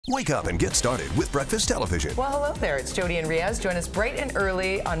Wake up and get started with Breakfast Television. Well, hello there. It's Jody and Riaz. Join us bright and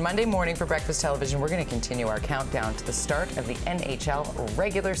early on Monday morning for Breakfast Television. We're going to continue our countdown to the start of the NHL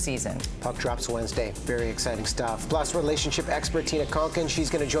regular season. Puck drops Wednesday. Very exciting stuff. Plus, relationship expert Tina Conkin.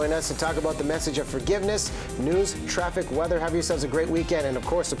 She's going to join us and talk about the message of forgiveness, news, traffic, weather. Have yourselves a great weekend. And, of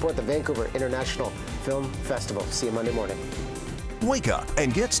course, support the Vancouver International Film Festival. See you Monday morning. Wake up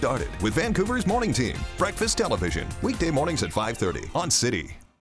and get started with Vancouver's morning team. Breakfast Television. Weekday mornings at 5:30 on City.